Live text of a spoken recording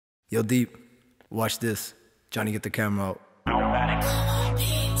Yo, Deep, watch this. Johnny, get the camera out.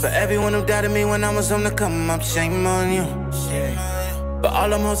 For everyone who doubted me when I was on the come up, shame on you. But all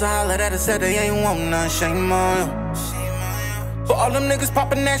them hoes I hollered at us said they ain't want none, shame on you. For all them niggas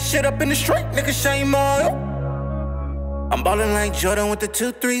popping that shit up in the street, nigga, shame on you. I'm ballin' like Jordan with the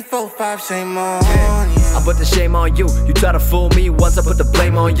 2, 3, 4, 5, shame on you. I put the shame on you. You try to fool me once, I put the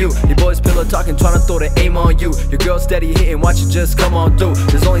blame on you. Your boys pillow talking, trying to throw the aim on you. Your girl steady hitting, watch it just come on through.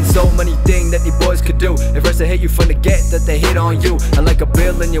 There's only so many things that these boys could do. At first they hate you from the get that they hit on you. And like a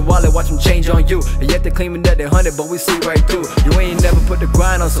bill in your wallet, watch them change on you. And yet they claiming that they 100, but we see right through. You ain't never put the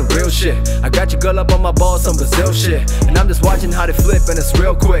grind on some real shit. I got your girl up on my balls, some Brazil shit. And I'm just watching how they flip, and it's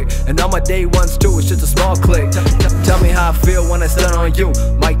real quick. And all my day ones too, it's just a small click. Tell me how I feel when I stun on you.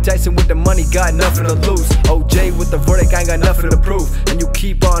 Mike Tyson with the money, got nothing to lose. OJ with the verdict, I ain't got nothing to prove. And you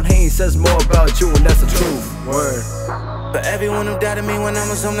keep on hating, says more about you, and that's the truth. Word. For everyone who doubted me when I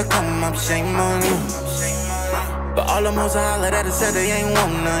was on the come up, shame on you. But all them hoes I hollered at us said they ain't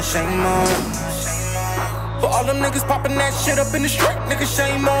want none, shame on you. For all them niggas popping that shit up in the street, nigga,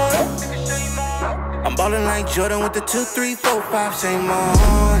 shame on you. I'm ballin' like Jordan with the 2, 3, 4, 5, shame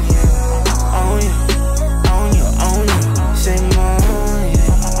on you. On you, on you, on you, shame on you.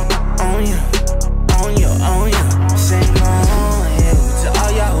 On you, on you, on you, shame on you. To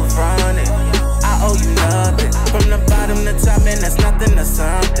all y'all who fronted, I owe you nothing. From the bottom to top, man, that's nothing to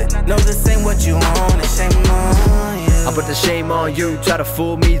something. No, this ain't what you want, it's shame on you. I put the shame on you. Try to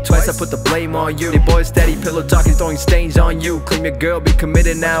fool me twice, I put the blame on you. Your boys steady pillow talking, throwing stains on you. Claim your girl, be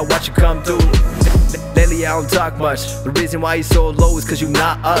committed now, watch you come through. Lately I don't talk much. The reason why you so low is cause you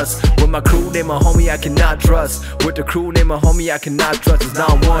not us. With my crew name a homie I cannot trust. With the crew name a homie I cannot trust. It's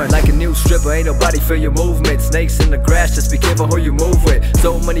not one. Like a new stripper, ain't nobody feel your movement. Snakes in the grass, just be careful who you move with.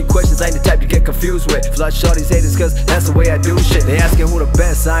 So many questions, I ain't the type you get confused with. Flush shorties haters cause that's the way I do shit. They asking who the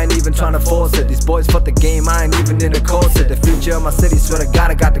best, I ain't even trying to force it. These boys fuck the game, I ain't even in the corset. The future of my city, swear to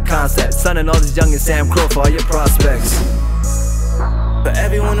God I got the concept. Son and all these young and Sam Crow for all your prospects. For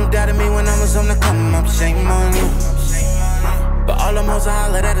everyone who doubted me when I was on the come up, shame on you. But all them hoes I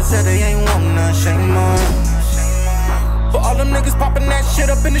hollered at us said they ain't want none, shame on you. For all them niggas popping that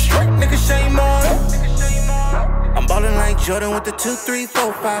shit up in the street, nigga, shame on you. I'm ballin' like Jordan with the 2, 3,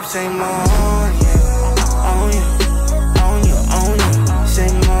 4, 5, shame on you. On you, on you, on you,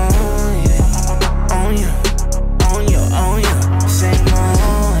 shame on you. On you, on you, on you, shame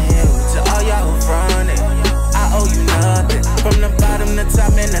on you. To all y'all who fronted, I owe you nothing. From the bottom to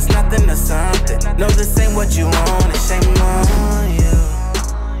top, man, that's nothing to something. No, this ain't what you want, it's shame on you.